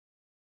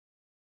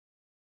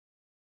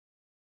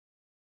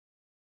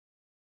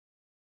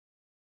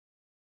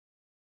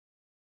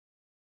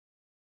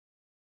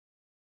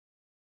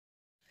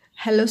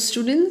Hello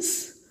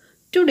students.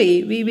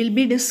 Today we will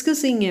be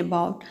discussing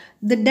about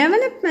the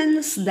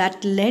developments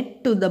that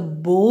led to the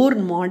Bohr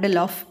model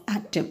of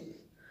atom.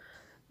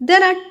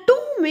 There are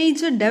two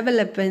major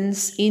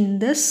developments in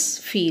this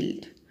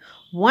field.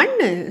 One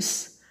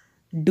is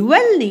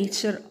dual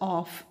nature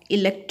of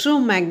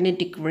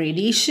electromagnetic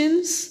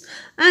radiations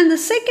and the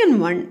second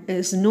one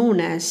is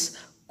known as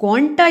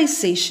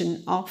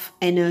quantization of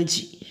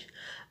energy.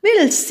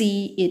 We'll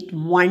see it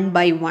one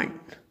by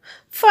one.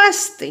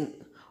 First thing,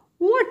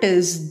 what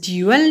is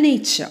dual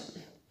nature?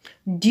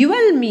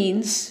 Dual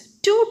means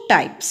two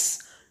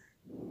types.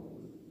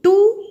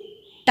 Two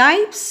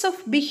types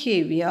of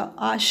behavior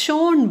are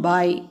shown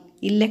by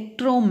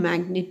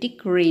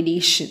electromagnetic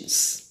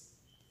radiations.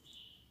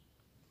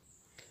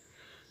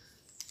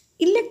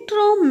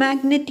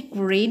 Electromagnetic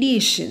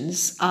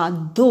radiations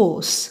are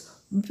those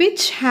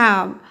which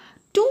have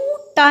two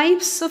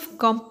types of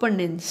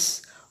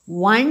components,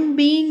 one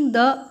being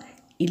the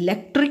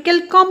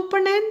electrical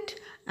component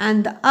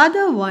and the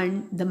other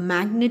one the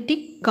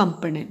magnetic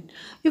component.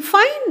 You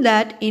find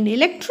that in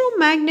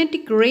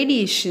electromagnetic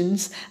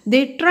radiations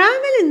they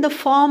travel in the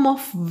form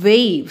of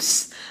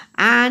waves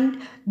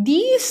and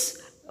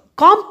these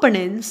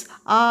components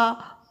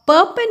are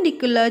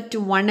perpendicular to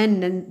one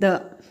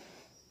another.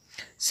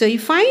 So you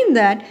find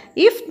that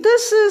if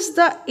this is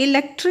the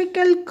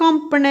electrical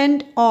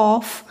component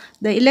of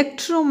the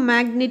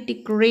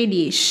electromagnetic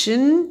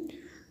radiation,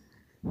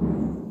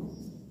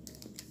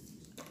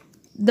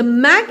 the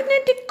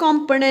magnetic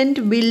component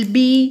will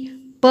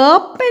be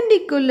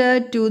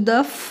perpendicular to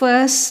the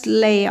first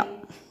layer.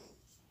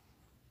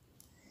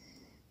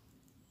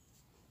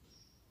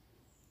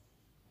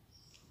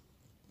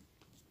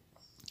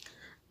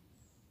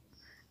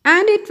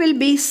 And it will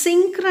be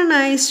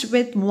synchronized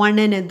with one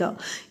another.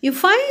 You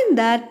find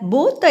that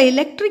both the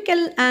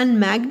electrical and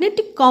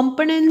magnetic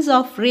components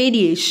of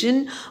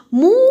radiation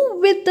move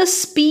with the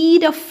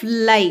speed of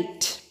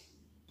light.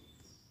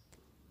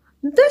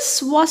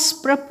 This was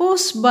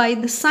proposed by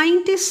the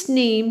scientist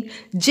named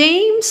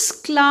James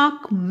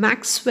Clerk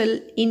Maxwell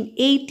in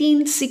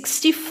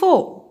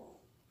 1864.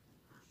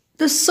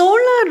 The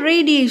solar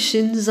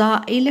radiations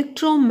are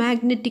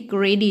electromagnetic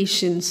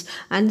radiations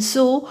and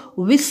so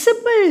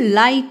visible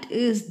light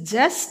is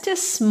just a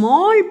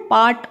small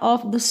part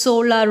of the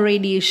solar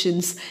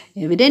radiations.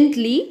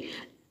 Evidently,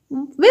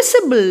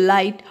 visible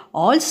light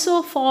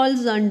also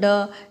falls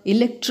under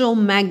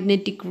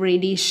electromagnetic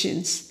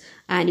radiations.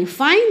 And you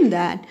find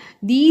that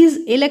these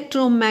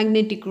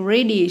electromagnetic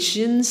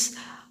radiations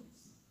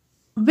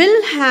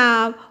will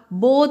have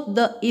both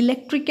the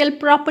electrical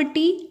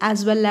property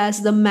as well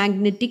as the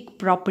magnetic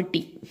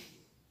property.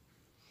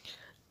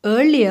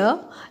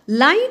 Earlier,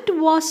 light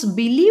was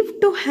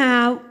believed to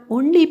have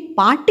only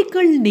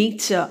particle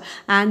nature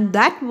and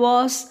that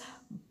was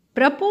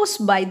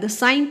proposed by the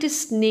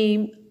scientist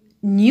named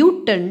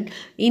Newton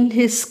in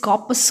his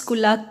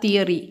corpuscular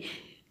theory.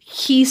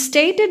 He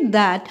stated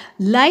that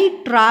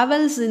light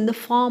travels in the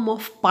form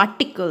of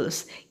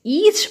particles.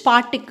 Each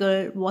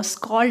particle was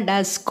called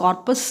as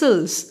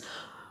corpuscles.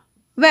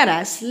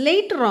 Whereas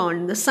later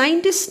on, the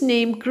scientist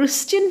named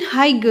Christian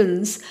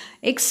Huygens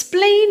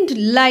explained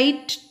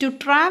light to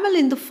travel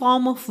in the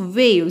form of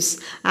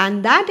waves,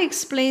 and that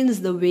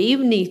explains the wave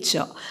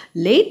nature.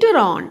 Later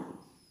on,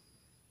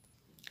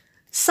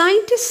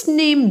 scientist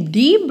named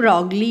de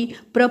Broglie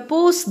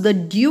proposed the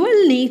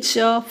dual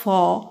nature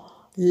for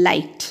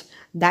light.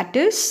 That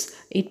is,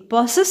 it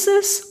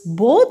possesses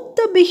both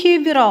the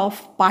behavior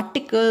of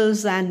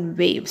particles and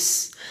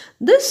waves.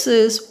 This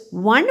is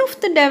one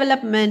of the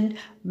development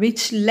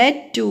which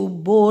led to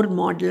Bohr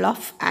model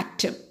of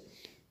atom.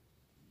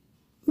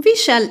 We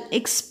shall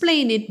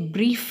explain it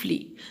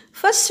briefly.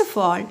 First of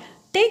all,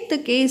 take the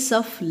case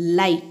of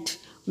light.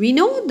 We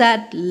know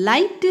that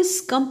light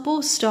is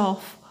composed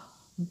of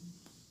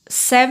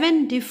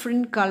 7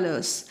 different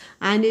colors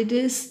and it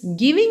is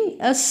giving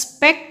a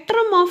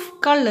spectrum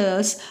of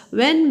colors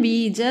when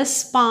we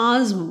just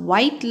pass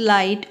white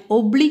light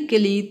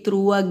obliquely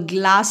through a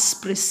glass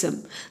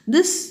prism.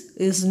 This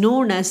is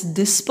known as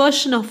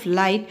dispersion of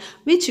light,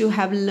 which you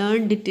have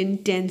learned it in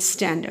 10th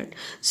standard.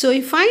 So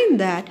you find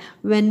that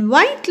when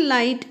white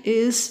light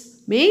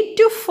is made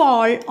to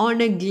fall on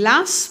a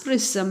glass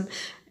prism,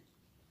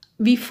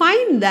 we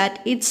find that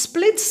it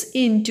splits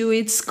into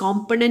its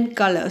component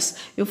colors.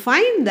 You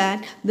find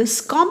that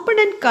these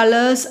component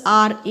colors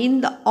are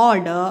in the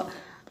order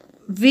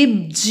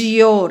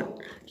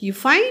VIBGYOR. You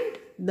find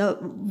the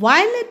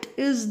violet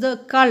is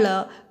the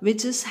color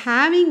which is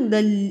having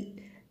the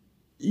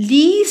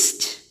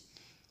least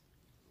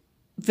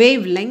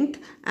wavelength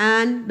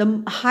and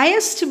the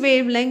highest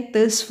wavelength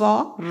is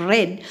for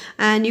red,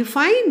 and you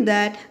find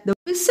that the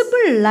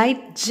visible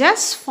light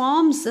just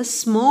forms a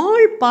small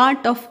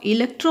part of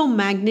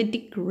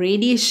electromagnetic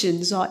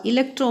radiations or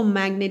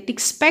electromagnetic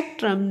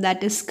spectrum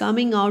that is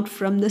coming out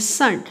from the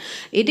sun.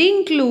 It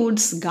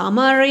includes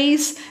gamma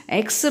rays,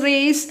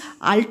 X-rays,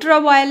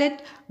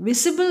 ultraviolet,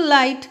 visible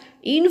light,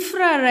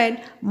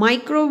 infrared,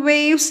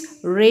 microwaves,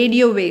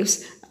 radio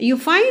waves. you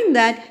find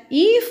that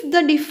if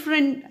the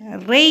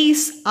different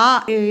rays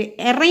are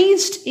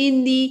arranged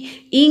in the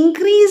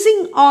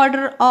increasing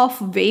order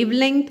of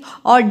wavelength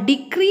or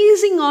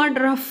decreasing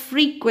order of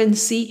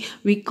frequency,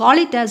 we call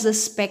it as a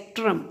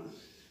spectrum.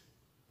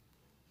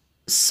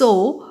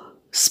 So,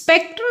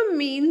 spectrum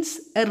means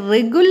a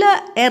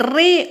regular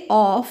array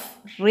of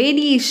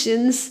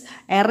radiations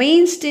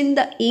arranged in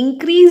the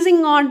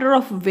increasing order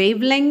of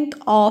wavelength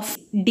of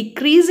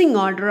decreasing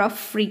order of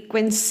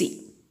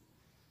frequency.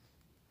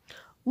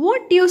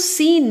 What you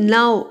see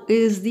now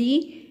is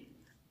the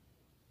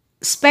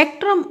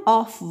spectrum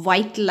of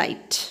white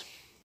light.